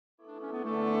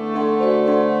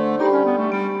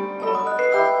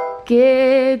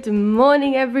Good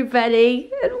morning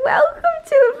everybody and welcome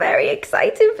to a very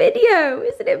exciting video,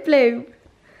 isn't it Blue?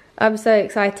 I'm so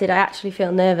excited, I actually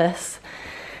feel nervous.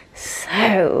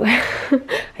 So,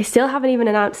 I still haven't even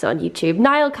announced it on YouTube.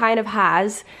 Niall kind of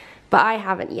has, but I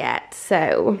haven't yet.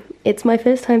 So, it's my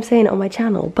first time saying it on my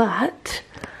channel, but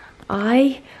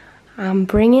I am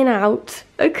bringing out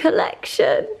a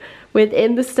collection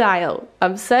within the style.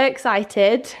 I'm so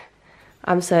excited.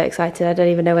 I don't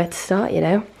even know where to start, you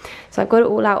know. So I've got it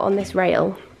all out on this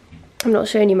rail. I'm not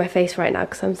showing you my face right now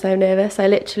because I'm so nervous. I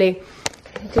literally,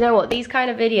 do you know what, these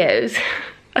kind of videos,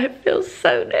 I feel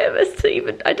so nervous to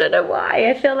even, I don't know why.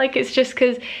 I feel like it's just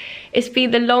because it's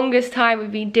been the longest time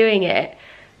we've been doing it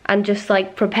and just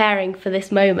like preparing for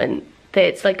this moment, that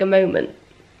it's like a moment.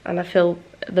 And I feel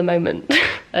the moment,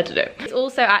 I don't know. It's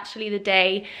also actually the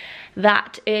day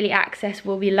that early access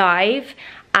will be live,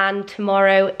 and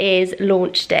tomorrow is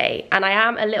launch day, and I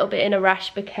am a little bit in a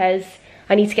rush because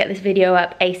I need to get this video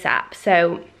up ASAP,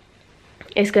 so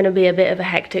it's going to be a bit of a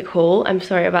hectic haul. I'm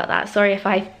sorry about that. Sorry if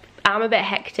I am a bit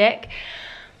hectic,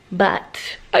 but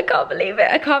I can't believe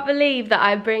it. I can't believe that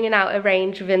I'm bringing out a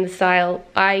range within the style.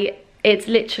 It's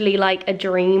literally like a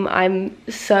dream. I'm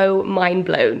so mind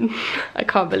blown. I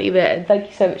can't believe it. And thank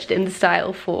you so much to In The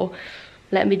Style for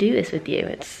letting me do this with you.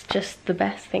 It's just the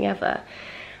best thing ever.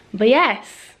 But yes,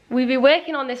 we've been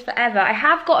working on this forever. I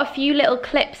have got a few little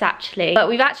clips actually, but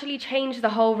we've actually changed the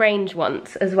whole range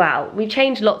once as well. We've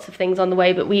changed lots of things on the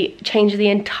way, but we changed the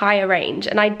entire range.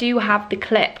 And I do have the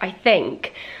clip, I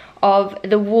think, of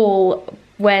the wall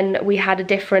when we had a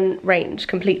different range,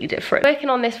 completely different. Working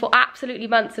on this for absolutely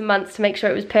months and months to make sure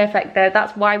it was perfect though.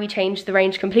 That's why we changed the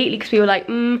range completely, because we were like,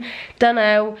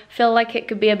 dunno, feel like it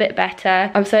could be a bit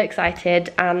better. I'm so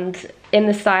excited, and In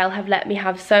The Style have let me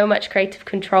have so much creative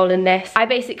control in this. I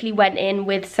basically went in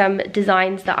with some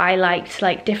designs that I liked,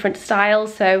 like different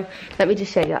styles. So let me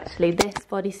just show you actually. This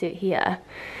bodysuit here,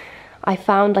 I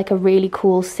found like a really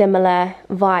cool similar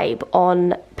vibe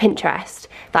on Pinterest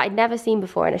that I'd never seen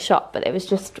before in a shop, but it was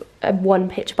just one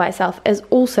picture by itself. As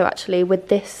also actually with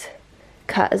this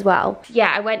cut as well.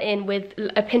 Yeah, I went in with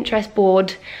a Pinterest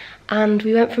board and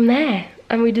we went from there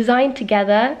and we designed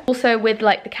together. Also with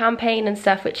like the campaign and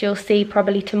stuff, which you'll see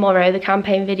probably tomorrow, the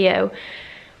campaign video,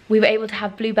 we were able to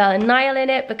have Bluebell and Niall in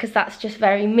it because that's just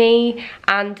very me.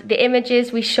 And the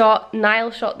images we shot,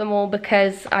 Niall shot them all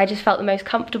because I just felt the most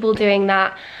comfortable doing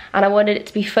that. And I wanted it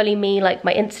to be fully me, like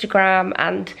my Instagram,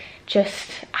 and just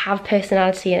have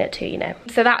personality in it too, you know.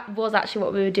 So that was actually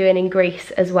what we were doing in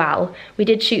Greece as well. We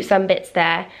did shoot some bits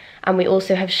there, and we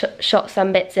also have shot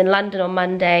some bits in London on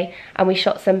Monday, and we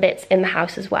shot some bits in the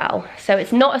house as well. So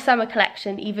it's not a summer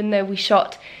collection, even though we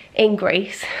shot in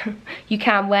Greece. You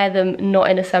can wear them not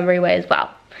in a summery way as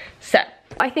well. So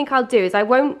what I think I'll do is I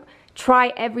won't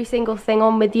try every single thing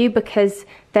on with you because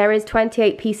there is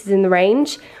 28 pieces in the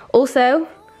range. Also,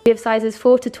 we have sizes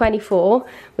 4 to 24,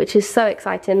 which is so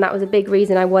exciting. That was a big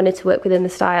reason I wanted to work within the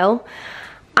style.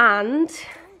 And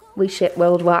we ship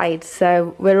worldwide,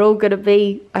 so we're all gonna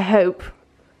be, I hope,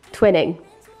 twinning.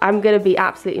 I'm gonna be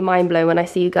absolutely mind blown when I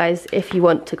see you guys if you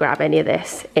want to grab any of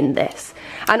this in this.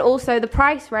 And also the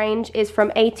price range is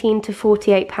from 18 to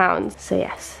 48 pounds. So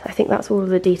yes, I think that's all of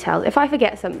the details. If I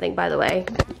forget something, by the way,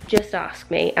 just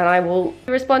ask me and I will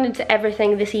be responding to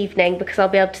everything this evening because I'll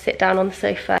be able to sit down on the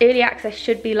sofa. Early access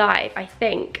should be live, I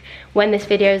think, when this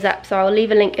video is up, so I'll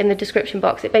leave a link in the description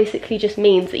box. It basically just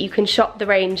means that you can shop the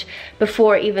range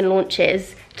before it even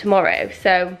launches tomorrow.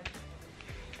 So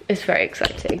it's very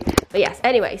exciting. But yes,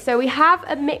 anyway, so we have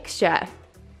a mixture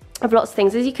of lots of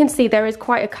things. As you can see, there is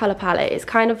quite a colour palette. It's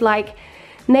kind of like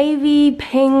navy,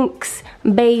 pinks,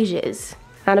 beiges,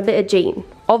 and a bit of jean.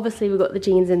 Obviously, we've got the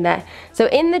jeans in there. So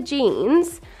in the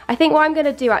jeans, I think what I'm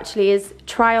gonna do actually is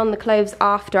try on the clothes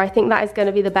after. I think that is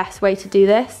gonna be the best way to do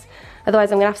this.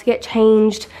 Otherwise, I'm gonna have to get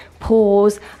changed,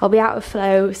 pause, I'll be out of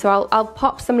flow. So I'll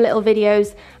pop some little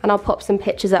videos and I'll pop some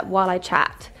pictures up while I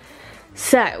chat.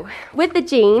 So, with the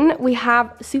jean, we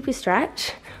have super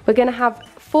stretch. We're gonna have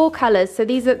 4 colours. So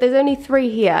there's only 3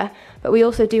 here, but we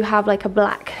also do have like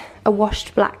a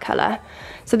washed black colour.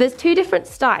 So there's 2 different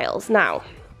styles. Now,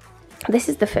 this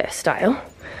is the first style.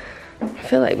 I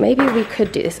feel like maybe we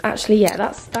could do this. Actually, yeah,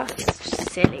 that's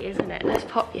silly, isn't it? Let's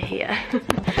pop you here.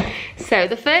 So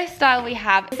the first style we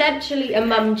have, essentially a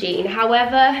mum jean.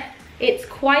 However, it's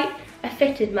quite a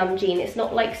fitted mum jean. It's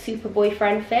not like super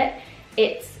boyfriend fit.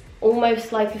 It's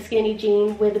almost like a skinny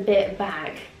jean with a bit of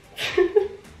bag.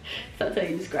 That's how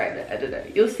you describe it, I don't know.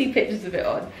 You'll see pictures of it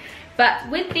on. But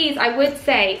with these, I would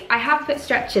say, I have put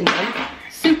stretch in them,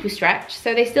 super stretch,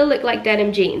 so they still look like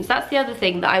denim jeans. That's the other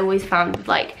thing that I always found with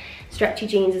like stretchy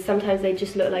jeans, is sometimes they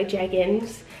just look like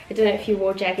jeggings. I don't know if you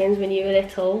wore jeggings when you were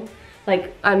little.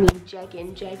 Like, I mean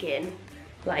jegging.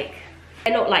 Like,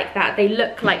 they're not like that. They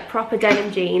look like proper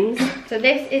denim jeans. So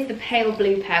this is the pale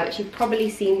blue pair, which you've probably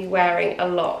seen me wearing a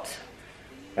lot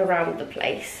around the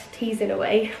place, teasing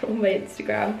away on my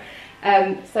Instagram.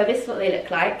 So this is what they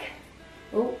look like.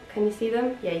 Oh, can you see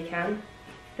them? Yeah, you can.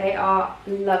 They are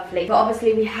lovely. But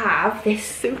obviously we have this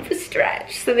super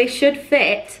stretch, so they should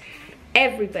fit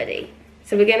everybody.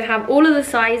 So we're gonna have all of the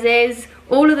sizes,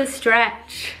 all of the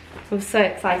stretch. I'm so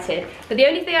excited. But the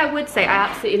only thing I would say, I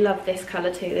absolutely love this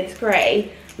colour too. This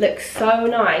grey looks so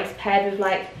nice paired with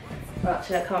like, well,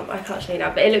 actually I can't show you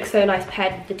now, but it looks so nice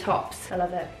paired with the tops. I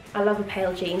love it. I love a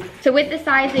pale jean. So with the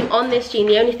sizing on this jean,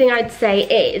 the only thing I'd say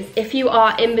is if you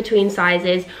are in between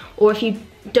sizes, or if you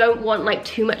don't want like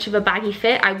too much of a baggy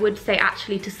fit, I would say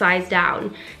actually to size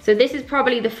down. So this is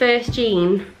probably the first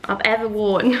jean I've ever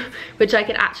worn which I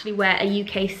could actually wear a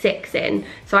UK 6 in.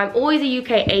 So I'm always a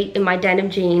UK 8 in my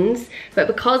denim jeans, but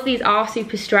because these are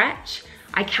super stretch,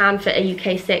 I can fit a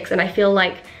UK 6, and I feel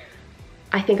like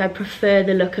I think I prefer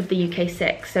the look of the UK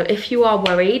 6. So if you are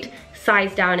worried,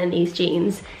 size down in these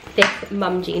jeans. This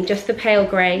mum jean, just the pale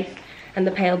grey and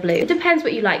the pale blue. It depends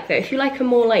what you like though. If you like a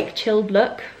more like chilled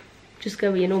look, just go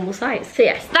with your normal size. So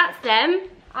yes, that's them.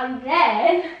 And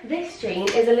then this jean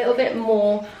is a little bit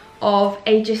more of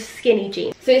a just skinny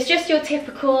jean. So it's just your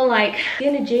typical like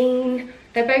skinny jean.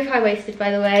 They're both high-waisted,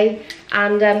 by the way.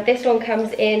 And this one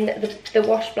comes in the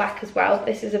wash black as well.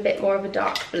 This is a bit more of a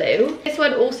dark blue. This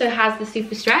one also has the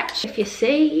super stretch, if you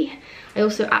see. I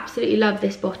also absolutely love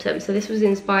this bottom. So this was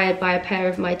inspired by a pair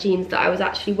of my jeans that I was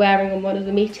actually wearing on one of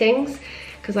the meetings,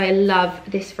 because I love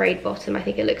this frayed bottom. I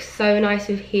think it looks so nice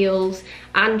with heels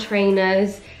and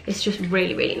trainers. It's just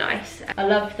really, really nice. I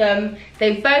love them.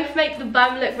 They both make the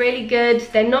bum look really good.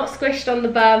 They're not squished on the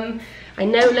bum. I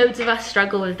know loads of us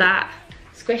struggle with that.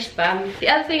 Squished bum. The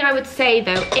other thing I would say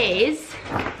though is,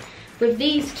 with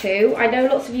these two, I know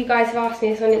lots of you guys have asked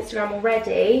me this on Instagram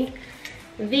already,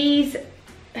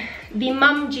 the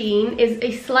mum jean is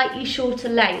a slightly shorter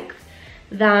length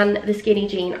than the skinny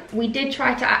jean. We did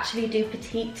try to actually do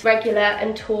petite, regular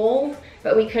and tall,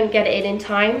 but we couldn't get it in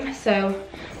time, so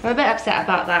I'm a bit upset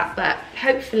about that, but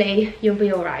hopefully you'll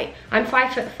be all right. I'm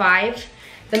 5'5".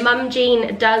 The mum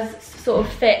jean does sort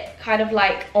of fit kind of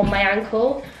like on my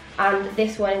ankle, and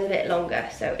this one is a bit longer,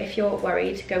 so if you're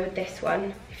worried, go with this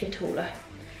one if you're taller.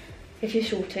 If you're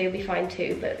shorter, you'll be fine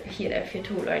too, but you know, if you're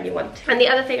taller and you want to. And the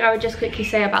other thing I would just quickly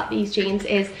say about these jeans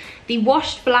is the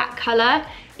washed black colour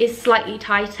is slightly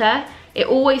tighter. It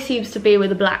always seems to be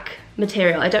with a black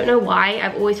material. I don't know why.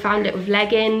 I've always found it with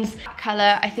leggings.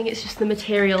 Colour, I think it's just the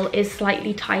material is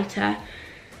slightly tighter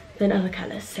than other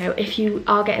colours. So if you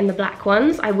are getting the black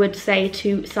ones, I would say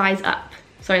to size up.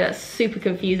 Sorry, that's super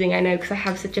confusing, I know, because I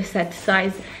have just said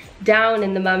size down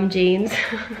in the mum jeans.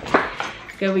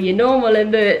 Go with your normal in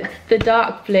the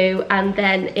dark blue, and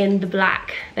then in the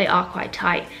black they are quite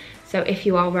tight. So if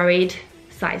you are worried,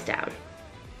 size down.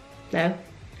 No,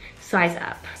 size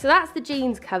up. So that's the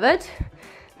jeans covered.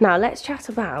 Now let's chat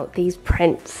about these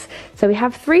prints. So we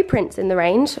have 3 prints in the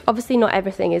range. Obviously not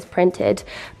everything is printed,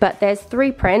 but there's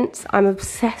 3 prints. I'm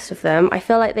obsessed with them. I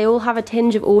feel like they all have a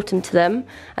tinge of autumn to them,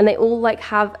 and they all like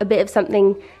have a bit of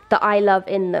something that I love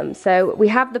in them. So we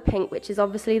have the pink, which is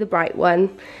obviously the bright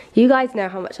one. You guys know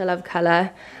how much I love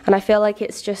colour, and I feel like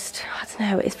it's just, I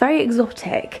don't know, it's very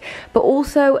exotic, but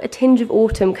also a tinge of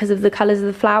autumn because of the colours of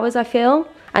the flowers, I feel.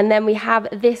 And then we have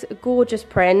this gorgeous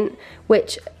print,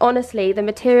 which honestly, the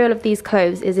material of these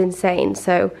clothes is insane.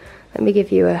 So let me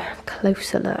give you a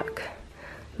closer look.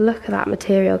 Look at that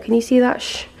material. Can you see that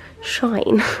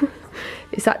shine?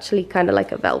 It's actually kind of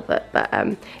like a velvet, but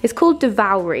it's called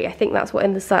Devoury. I think that's what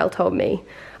In The Style told me.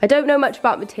 I don't know much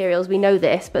about materials, we know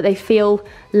this, but they feel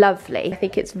lovely. I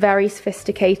think it's very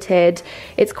sophisticated.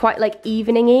 It's quite like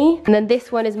evening-y. And then this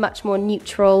one is much more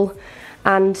neutral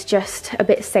and just a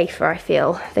bit safer, I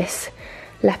feel, this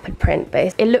leopard print,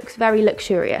 but it looks very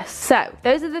luxurious. So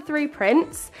those are the 3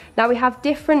 prints. Now we have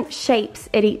different shapes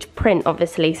in each print,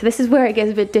 obviously, so this is where it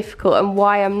gets a bit difficult and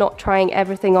why I'm not trying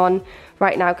everything on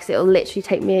right now, because it'll literally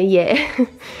take me a year.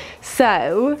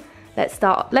 So let's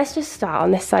just start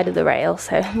on this side of the rail.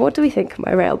 So what do we think of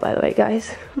my rail, by the way,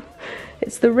 guys?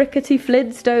 It's the rickety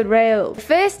Flintstone rail.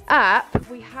 First up,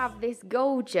 we have this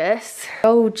gorgeous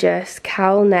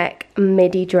cowl neck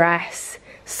midi dress.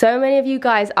 So many of you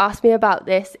guys asked me about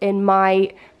this in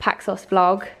my Paxos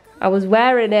vlog. I was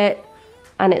wearing it,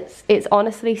 and it's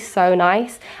honestly so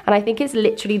nice. And I think it's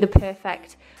literally the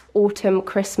perfect autumn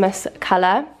Christmas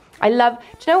colour. I love,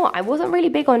 do you know what? I wasn't really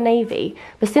big on navy,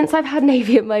 but since I've had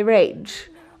navy in my range,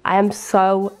 I am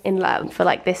so in love for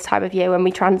like this time of year when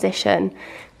we transition.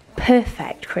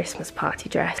 perfect Christmas party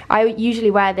dress. I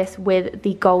usually wear this with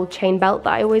the gold chain belt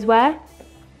that I always wear,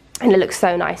 and it looks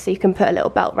so nice, so you can put a little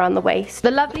belt around the waist.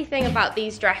 The lovely thing about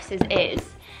these dresses is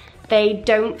they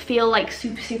don't feel like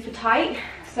super tight,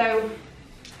 so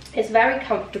it's very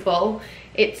comfortable.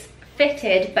 It's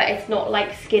fitted, but it's not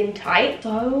like skin tight.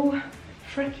 So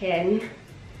freaking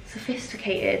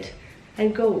sophisticated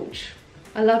and gorge.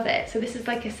 I love it. So this is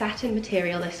like a satin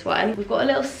material, this one. We've got a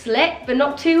little slit, but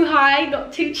not too high,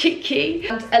 not too cheeky.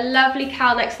 And a lovely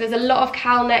cowl neck. So there's a lot of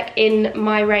cowl neck in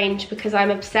my range because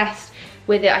I'm obsessed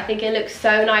with it. I think it looks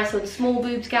so nice on small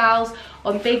boobed gals,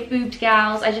 on big boobed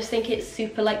gals. I just think it's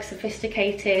super like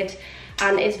sophisticated,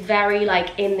 and it's very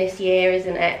like in this year,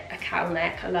 isn't it? A cowl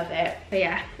neck, I love it. But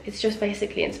yeah, it's just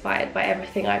basically inspired by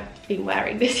everything I've been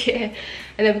wearing this year.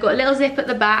 And then we've got a little zip at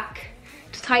the back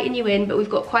to tighten you in, but we've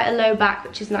got quite a low back,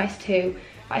 which is nice too.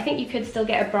 But I think you could still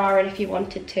get a bra in if you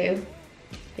wanted to.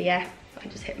 But yeah, I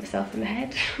just hit myself in the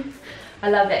head. I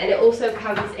love it. And it also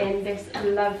comes in this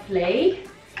lovely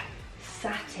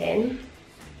satin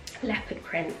leopard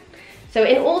print. So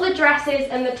in all the dresses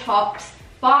and the tops,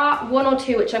 bar one or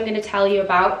two which I'm going to tell you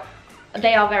about,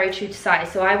 they are very true to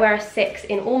size. So I wear a 6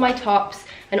 in all my tops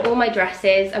and all my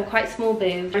dresses. I'm quite small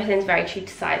boobed. Everything's very true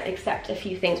to size except a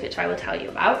few things which I will tell you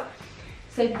about.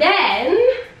 So then,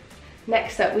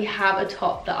 next up we have a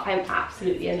top that I'm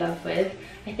absolutely in love with.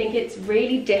 I think it's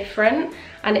really different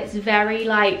and it's very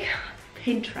like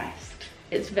Pinterest.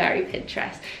 It's very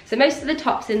Pinterest. So most of the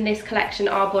tops in this collection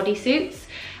are bodysuits,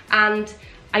 and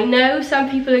I know some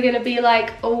people are going to be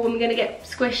like, oh, I'm going to get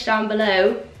squished down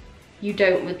below. You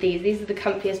don't with these. These are the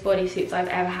comfiest bodysuits I've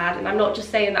ever had, and I'm not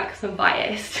just saying that because I'm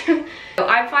biased. So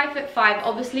I'm 5'5".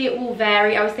 Obviously it will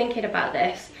vary. I was thinking about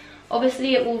this.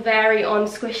 Obviously it will vary on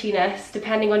squishiness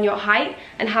depending on your height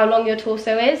and how long your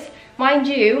torso is. Mind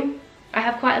you, I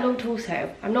have quite a long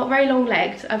torso. I'm not very long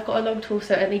legged. I've got a long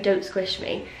torso and they don't squish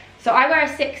me. So I wear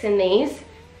a 6 in these.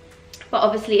 But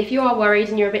obviously if you are worried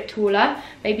and you're a bit taller,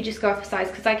 maybe just go up a size,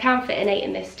 because I can fit an 8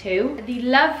 in this too. The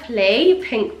lovely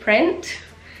pink print,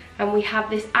 and we have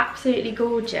this absolutely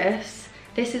gorgeous,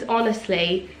 this is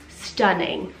honestly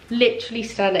stunning, literally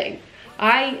stunning.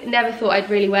 I never thought I'd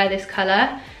really wear this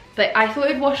colour, but I thought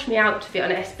it'd wash me out, to be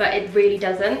honest, but it really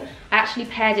doesn't. I actually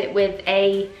paired it with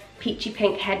a peachy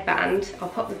pink headband, I'll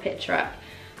pop the picture up,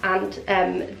 and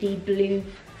the blue,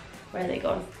 where are they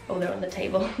gone? Oh, they're on the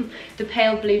table. The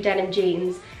pale blue denim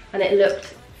jeans, and it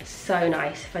looked so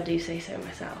nice, if I do say so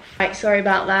myself. Right, sorry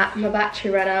about that, my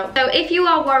battery ran out. So if you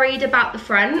are worried about the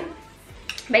front,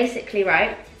 basically,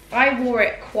 right, I wore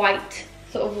it quite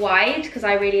sort of wide because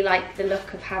I really like the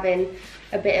look of having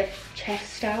a bit of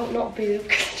chest out, not boob,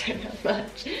 because I don't have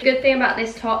much. The good thing about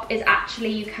this top is actually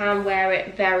you can wear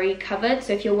it very covered,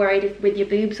 so if you're worried with your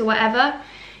boobs or whatever,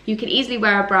 you can easily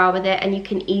wear a bra with it, and you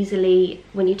can easily,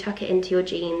 when you tuck it into your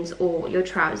jeans or your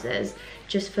trousers,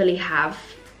 just fully have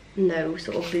no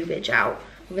sort of boobage out.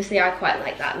 Obviously I quite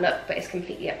like that look, but it's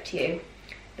completely up to you.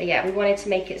 But yeah, we wanted to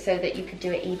make it so that you could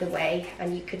do it either way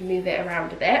and you could move it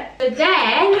around a bit. So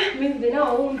then, moving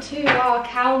on to our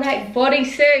cowl neck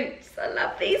bodysuits. I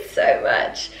love these so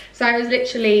much. So I was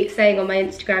literally saying on my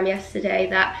Instagram yesterday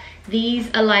that these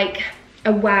are like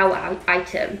a wow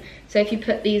item. So if you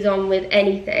put these on with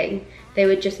anything, they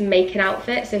would just make an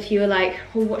outfit. So if you were like,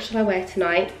 oh, what should I wear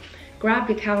tonight? Grab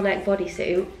your cowl neck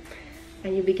bodysuit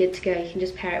and you'll be good to go. You can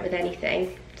just pair it with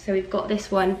anything. So we've got this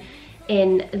one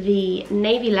in the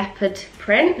navy leopard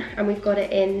print, and we've got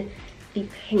it in the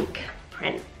pink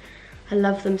print. I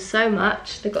love them so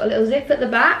much. They've got a little zip at the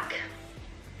back,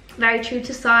 very true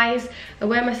to size. I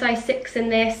wear my size 6 in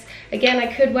this. Again,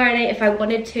 I could wear an 8 if I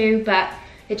wanted to, but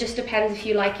it just depends if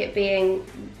you like it being,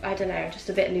 I don't know, just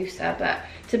a bit looser. But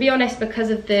to be honest, because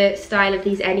of the style of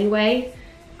these anyway,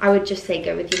 I would just say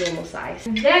go with your normal size.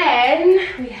 And then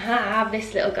we have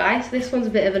this little guy. So this one's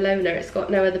a bit of a loner. It's got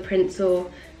no other prints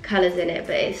or colours in it,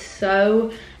 but it's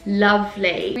so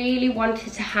lovely. Really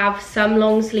wanted to have some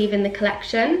long sleeve in the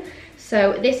collection.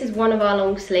 So this is one of our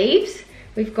long sleeves.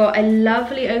 We've got a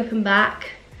lovely open back,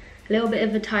 a little bit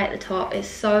of a tie at the top. It's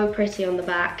so pretty on the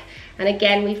back. And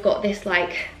again, we've got this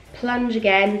like plunge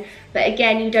again, but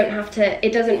again, you don't have to,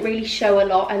 it doesn't really show a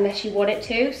lot unless you want it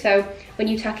to. So when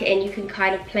you tuck it in, you can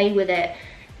kind of play with it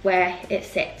where it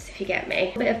sits, if you get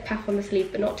me. A bit of puff on the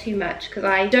sleeve, but not too much, because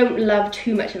I don't love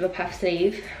too much of a puff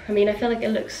sleeve. I mean, I feel like it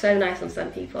looks so nice on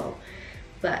some people,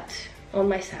 but on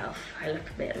myself, I look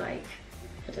a bit like,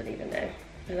 I don't even know,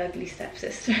 an ugly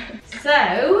stepsister.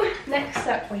 So, next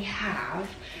up we have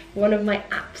one of my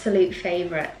absolute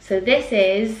favourites. So this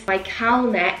is my cowl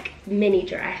neck mini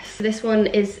dress. This one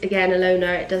is, again, a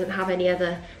loner. It doesn't have any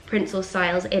other prints or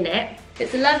styles in it.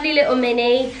 It's a lovely little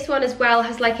mini. This one as well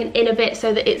has like an inner bit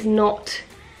so that it's not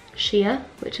sheer,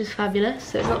 which is fabulous.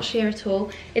 So it's not sheer at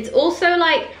all. It's also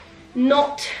like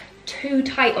not too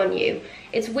tight on you.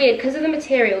 It's weird because of the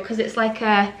material, because it's like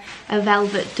a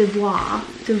velvet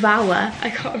devour. I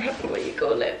can't remember what you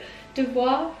call it.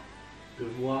 Devour?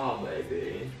 Devour,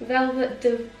 baby.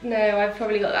 Velvet no, I've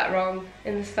probably got that wrong.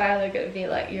 In the style they're gonna be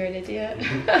like, you're an idiot.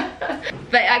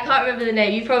 But I can't remember the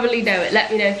name. You probably know it.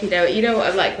 Let me know if you know it. You know what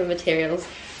I'm like with materials.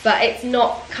 But it's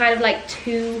not kind of like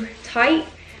too tight,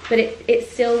 but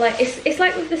it's still like, it's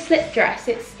like with the slip dress.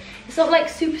 It's not like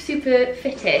super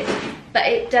fitted, but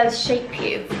it does shape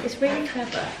you. It's really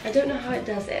clever. I don't know how it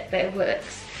does it, but it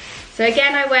works. So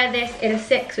again, I wear this in a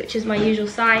 6, which is my usual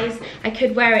size. I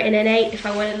could wear it in an 8 if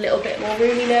I wanted a little bit more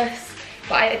roominess.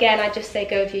 But again, I just say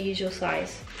go with your usual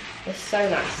size. It's so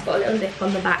nice. Got a little zip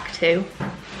on the back too.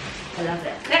 I love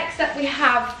it. Next up we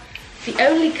have the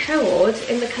only cord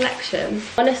in the collection.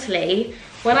 Honestly,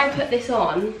 when I put this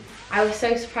on, I was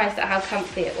so surprised at how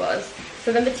comfy it was.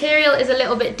 So the material is a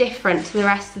little bit different to the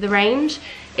rest of the range.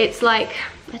 It's like,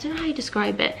 I don't know how you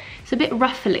describe it. It's a bit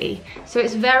ruffly. So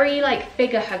it's very like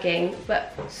figure hugging,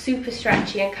 but super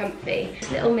stretchy and comfy. It's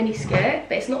a little mini skirt,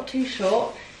 but it's not too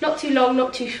short, not too long,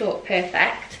 not too short,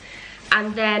 perfect.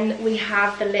 And then we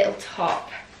have the little top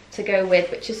to go with,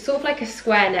 which is sort of like a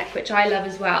square neck, which I love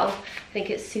as well. I think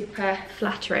it's super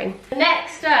flattering.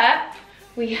 Next up,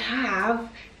 we have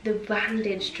the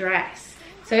bandage dress.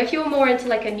 So if you're more into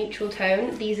like a neutral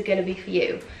tone, these are gonna be for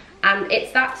you. And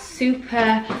it's that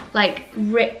super like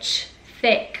rich,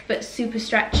 thick, but super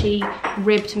stretchy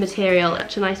ribbed material.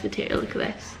 Such a nice material, look at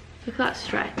this. Look at that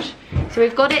stretch. So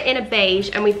we've got it in a beige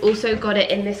and we've also got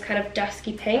it in this kind of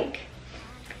dusky pink.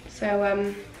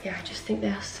 So yeah, I just think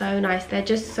they're so nice. They're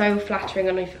just so flattering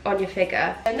on your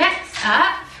figure. So next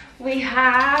up, we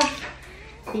have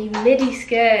the midi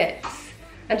skirts.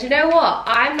 And do you know what?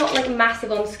 I'm not like massive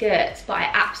on skirts, but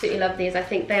I absolutely love these. I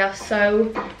think they are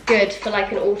so good for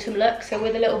like an autumn look. So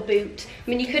with a little boot, I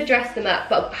mean, you could dress them up,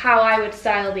 but how I would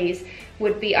style these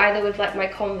would be either with like my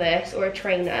Converse or a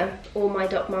trainer or my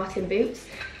Doc Marten boots.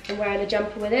 I'm wearing a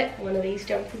jumper with it, one of these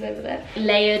jumpers over there.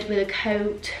 Layered with a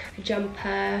coat, a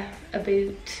jumper, a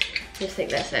boot. I just think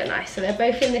they're so nice. So they're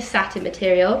both in this satin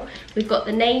material. We've got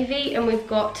the navy and we've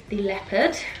got the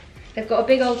leopard. They've got a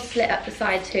big old slit up the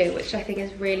side too, which I think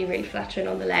is really flattering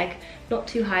on the leg. Not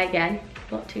too high again,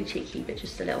 not too cheeky, but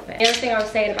just a little bit. The other thing I was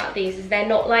saying about these is they're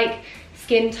not like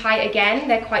skin tight again,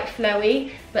 they're quite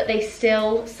flowy, but they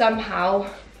still somehow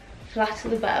flatter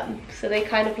the bum. So they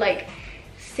kind of like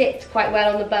sit quite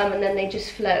well on the bum and then they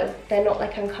just flow. They're not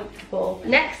like uncomfortable.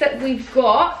 Next up we've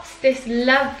got this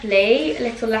lovely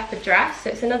little leopard dress.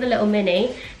 So it's another little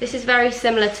mini. This is very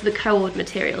similar to the cord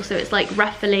material. So it's like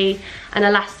ruffly and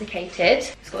elasticated.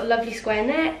 It's got a lovely square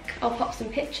neck. I'll pop some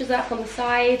pictures up on the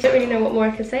side. I don't really know what more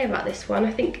I can say about this one.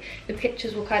 I think the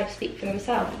pictures will kind of speak for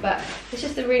themselves, but it's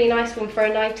just a really nice one for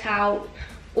a night out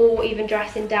or even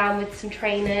dressing down with some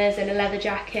trainers and a leather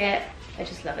jacket. I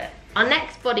just love it. Our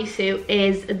next bodysuit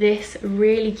is this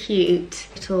really cute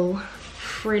little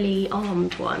frilly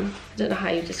armed one. I don't know how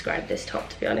you describe this top,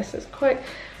 to be honest. It's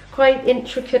quite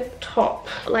intricate top,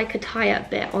 like a tie-up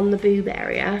bit on the boob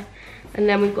area. And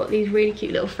then we've got these really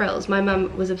cute little frills. My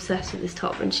mum was obsessed with this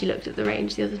top when she looked at the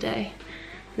range the other day.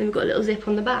 And then we've got a little zip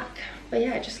on the back. But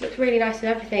yeah, it just looks really nice and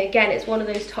everything. Again, it's one of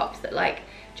those tops that like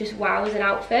just wows an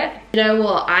outfit. You know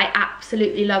what? I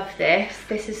absolutely love this.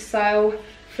 This is so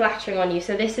flattering on you.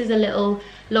 So this is a little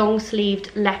long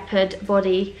sleeved leopard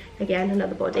body. Again,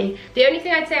 another body. The only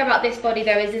thing I'd say about this body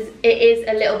though is it is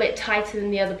a little bit tighter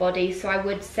than the other body, so I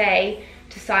would say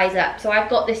to size up. So I've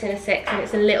got this in a 6 and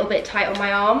it's a little bit tight on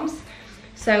my arms.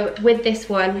 So with this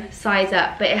one, size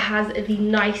up, but it has the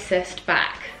nicest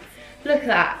back. Look at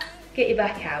that. Get your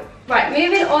back out. Right,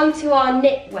 moving on to our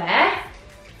knitwear.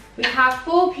 We have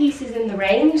 4 pieces in the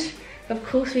range. Of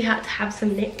course we had to have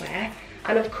some knitwear.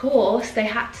 And of course, they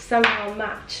had to somehow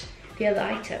match the other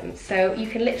items. So you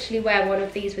can literally wear one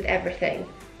of these with everything.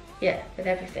 Yeah, with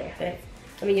everything, I think.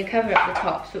 I mean, you cover up the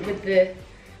tops, but with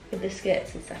the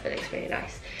skirts and stuff, it looks really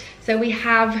nice. So we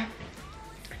have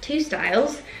 2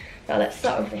 styles. Now let's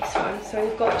start with this one. So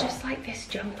we've got just like this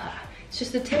jumper. It's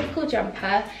just a typical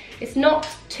jumper. It's not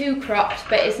too cropped,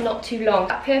 but it's not too long.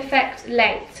 That perfect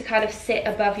length to kind of sit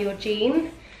above your jean,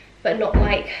 but not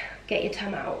like get your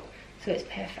tum out. So it's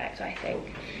perfect, I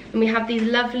think. And we have these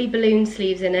lovely balloon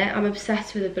sleeves in it. I'm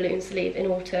obsessed with a balloon sleeve in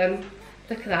autumn.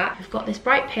 Look at that. We've got this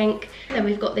bright pink, and then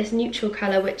we've got this neutral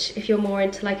colour, which if you're more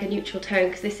into like a neutral tone,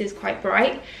 because this is quite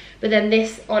bright. But then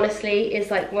this, honestly,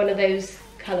 is like one of those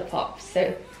colour pops.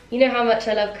 So you know how much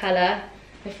I love colour.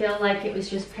 I feel like it was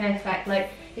just perfect. Like,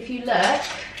 if you look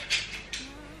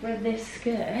with this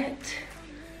skirt,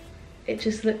 it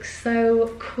just looks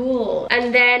so cool.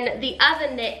 And then the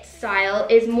other knit style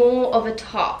is more of a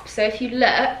top. So if you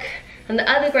look, and the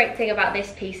other great thing about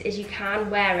this piece is you can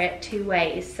wear it two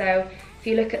ways. So if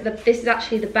you look at this is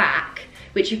actually the back,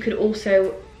 which you could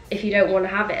also, if you don't want to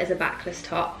have it as a backless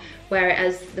top, wear it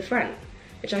as the front,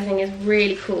 which I think is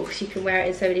really cool because you can wear it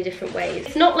in so many different ways.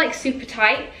 It's not like super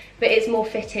tight, but it's more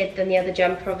fitted than the other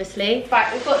jumper, obviously.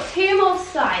 Right, we've got two more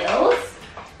styles.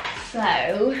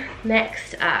 So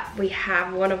next up we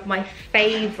have one of my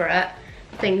favourite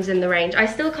things in the range. I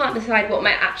still can't decide what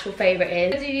my actual favourite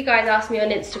is. Most of you guys asked me on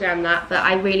Instagram that, but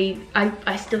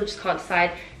I still just can't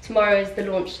decide. Tomorrow is the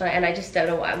launch night and I just don't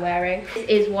know what I'm wearing. This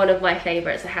is one of my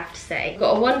favourites, I have to say. I've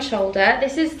got a one shoulder.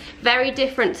 This is very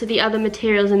different to the other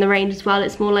materials in the range as well.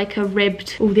 It's more like a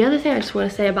ribbed. Oh, the other thing I just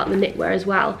want to say about the knitwear as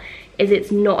well is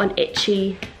it's not an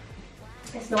itchy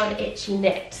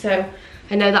knit. So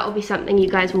I know that will be something you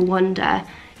guys will wonder.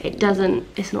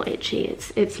 It's not itchy,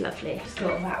 it's lovely. I just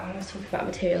thought of that when I was talking about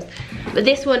materials. But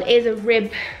this one is a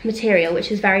rib material,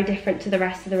 which is very different to the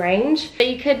rest of the range. So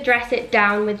you could dress it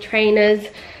down with trainers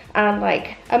and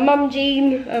like a mum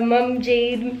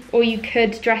jean, or you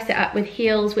could dress it up with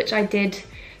heels, which I did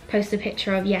post a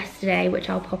picture of yesterday,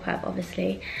 which I'll pop up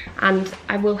obviously. And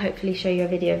I will hopefully show you a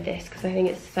video of this because I think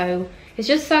it's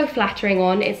just so flattering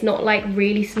on. It's not like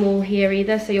really small here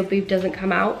either, so your boob doesn't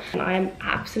come out. And I am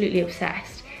absolutely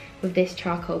obsessed with this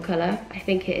charcoal colour. I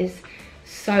think it is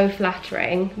so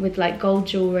flattering with like gold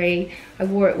jewellery.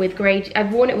 I've worn it with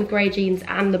grey jeans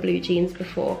and the blue jeans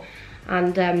before.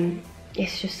 And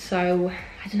it's just so,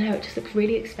 I don't know, it just looks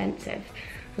really expensive.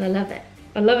 And I love it.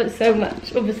 I love it so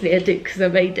much. Obviously I did because I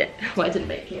made it. Well, I didn't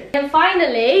make it. And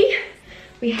finally,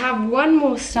 we have one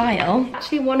more style.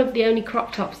 Actually one of the only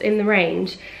crop tops in the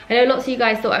range. I know lots of you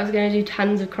guys thought I was going to do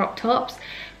tons of crop tops,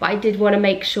 but I did want to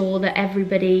make sure that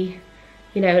everybody,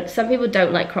 you know, some people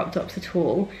don't like crop tops at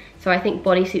all. So I think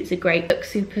bodysuits are great. Look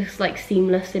super like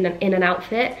seamless in an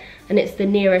outfit, and it's the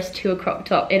nearest to a crop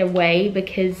top in a way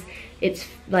because it's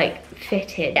like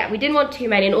fitted. Yeah, we didn't want too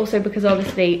many, and also because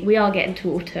obviously we are getting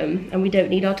to autumn and we don't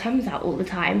need our tums out all the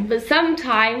time, but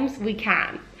sometimes we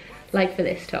can, like for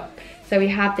this top. So we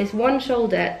have this one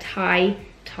shoulder tie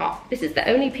top. This is the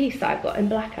only piece that I've got in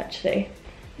black actually.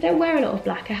 I don't wear a lot of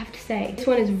black, I have to say. This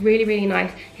one is really, really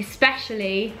nice,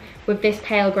 especially with this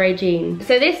pale grey jean.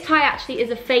 So this tie actually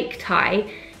is a fake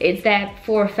tie. It's there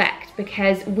for effect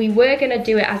because we were gonna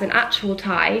do it as an actual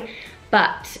tie,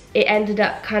 but it ended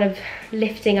up kind of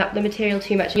lifting up the material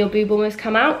too much and your boob almost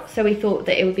come out. So we thought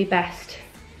that it would be best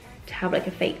to have like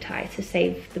a fake tie to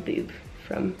save the boob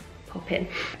from popping.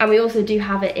 And we also do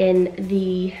have it in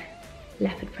the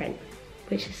leopard print,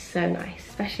 which is so nice,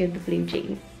 especially with the blue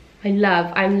jean.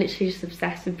 I'm literally just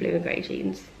obsessed with blue and grey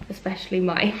jeans, especially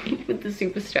mine with the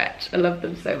super stretch. I love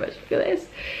them so much. Look at this.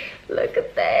 Look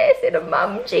at this in a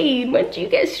mum jean. When do you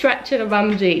get stretch in a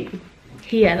mum jean?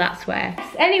 Here, that's where.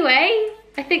 Anyway,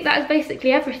 I think that is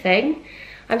basically everything.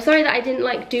 I'm sorry that I didn't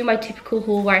like do my typical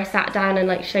haul where I sat down and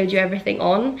like showed you everything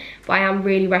on, but I am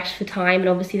really rushed for time, and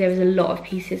obviously there was a lot of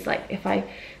pieces. Like if I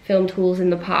filmed hauls in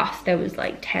the past, there was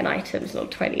like 10 items,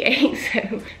 not 28.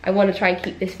 So I want to try and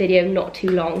keep this video not too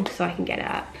long so I can get it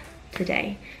up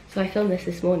today. So I filmed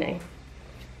this morning.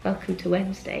 Welcome to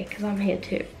Wednesday, because I'm here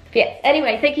too. But yeah,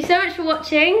 anyway, thank you so much for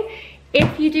watching.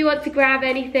 If you do want to grab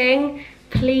anything,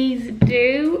 please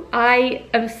do. I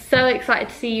am so excited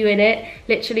to see you in it.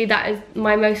 Literally, that is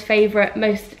my most favourite,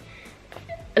 most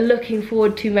looking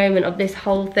forward to moment of this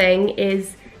whole thing,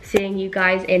 is seeing you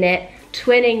guys in it,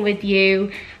 twinning with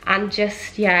you, and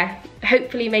just, yeah,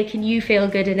 hopefully making you feel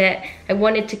good in it. I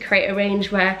wanted to create a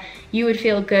range where you would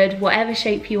feel good, whatever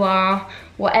shape you are,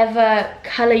 whatever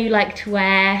colour you like to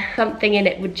wear, something in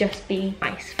it would just be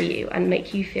nice for you and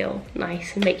make you feel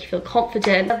nice and make you feel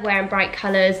confident. I love wearing bright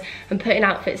colours and putting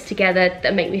outfits together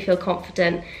that make me feel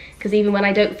confident, because even when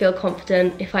I don't feel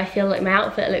confident, if I feel like my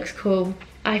outfit looks cool,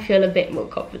 I feel a bit more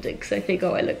confident because I think,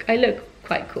 oh, I look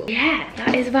quite cool. Yeah,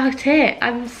 that is about it.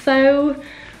 I'm so,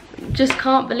 just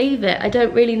can't believe it. I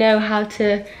don't really know how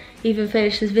to even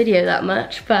finish this video that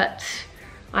much, but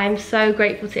I'm so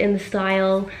grateful to In The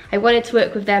Style. I wanted to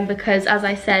work with them because, as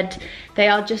I said,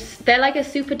 they're like a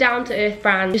super down-to-earth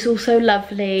brand. It's also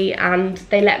lovely, and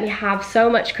they let me have so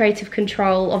much creative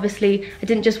control. Obviously, I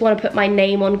didn't just want to put my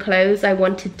name on clothes. I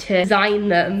wanted to design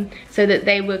them so that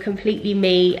they were completely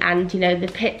me, and you know, the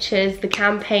pictures, the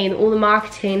campaign, all the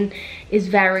marketing is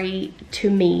very to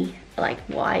me, like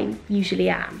what I usually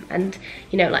am. And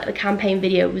you know, like the campaign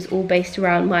video was all based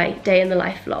around my day in the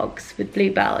life vlogs with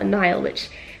Bluebell and Niall, which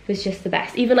was just the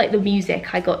best. Even like the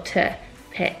music I got to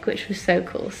pick, which was so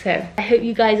cool. So I hope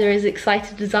you guys are as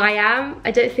excited as I am.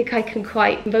 I don't think I can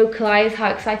quite vocalize how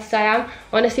excited I am.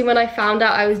 Honestly, when I found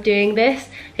out I was doing this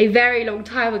a very long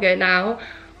time ago now,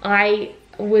 I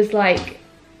was like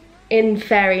in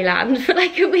fairyland for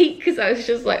like a week, because I was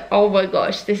just like, oh my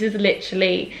gosh, this is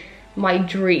literally my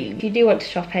dream. If you do want to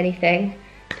shop anything,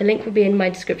 the link will be in my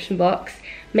description box.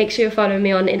 Make sure you're following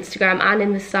me on Instagram and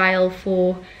in the style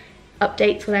for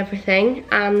updates on everything.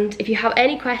 And if you have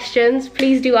any questions,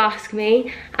 please do ask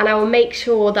me, and I will make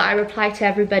sure that I reply to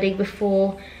everybody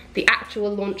before the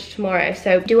actual launch tomorrow.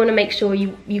 So do want to make sure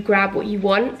you grab what you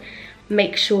want.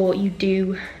 Make sure you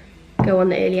do go on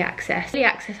the early access. Early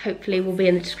access hopefully will be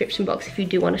in the description box if you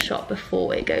do want to shop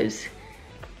before it goes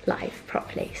live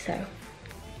properly. So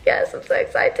yes, I'm so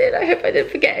excited. I hope I didn't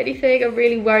forget anything. I'm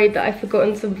really worried that I've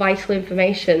forgotten some vital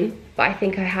information, but I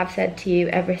think I have said to you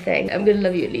everything. I'm gonna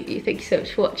love you and leave you. Thank you so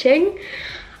much for watching.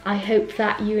 I hope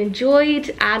that you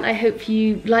enjoyed, and I hope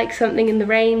you like something in the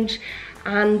range.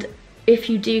 And if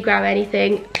you do grab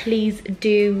anything, please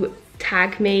do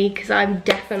tag me, because I'm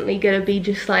definitely gonna be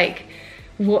just like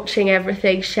watching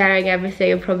everything, sharing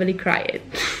everything, and probably crying.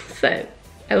 So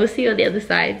I will see you on the other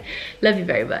side. Love you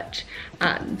very much,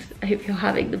 and I hope you're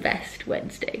having the best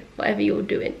Wednesday, whatever you're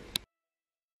doing.